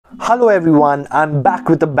Hello everyone, I'm back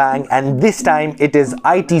with a bang and this time it is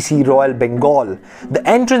ITC Royal Bengal. The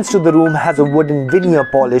entrance to the room has a wooden veneer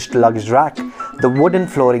polished luggage rack. The wooden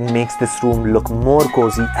flooring makes this room look more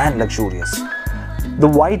cozy and luxurious. The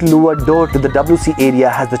white louvered door to the WC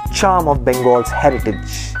area has the charm of Bengal's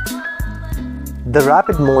heritage. The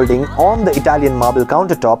rapid molding on the Italian marble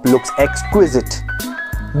countertop looks exquisite.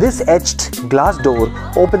 This etched glass door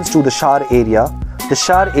opens to the shower area. The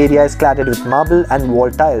shower area is cladded with marble and wall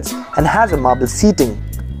tiles and has a marble seating.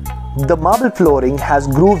 The marble flooring has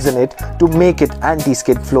grooves in it to make it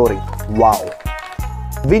anti-skid flooring. Wow!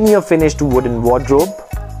 Veneer finished wooden wardrobe.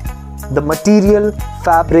 The material,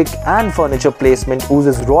 fabric and furniture placement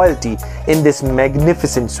oozes royalty in this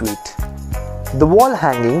magnificent suite. The wall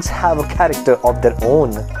hangings have a character of their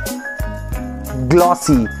own.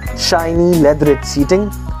 Glossy, shiny leatherette seating.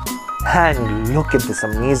 And look at this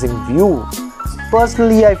amazing view.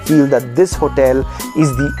 Personally, I feel that this hotel is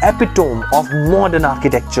the epitome of modern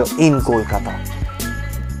architecture in Kolkata.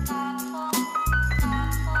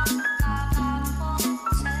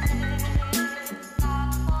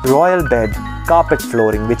 Royal bed, carpet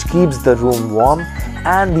flooring which keeps the room warm,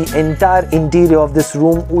 and the entire interior of this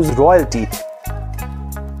room oozes royalty.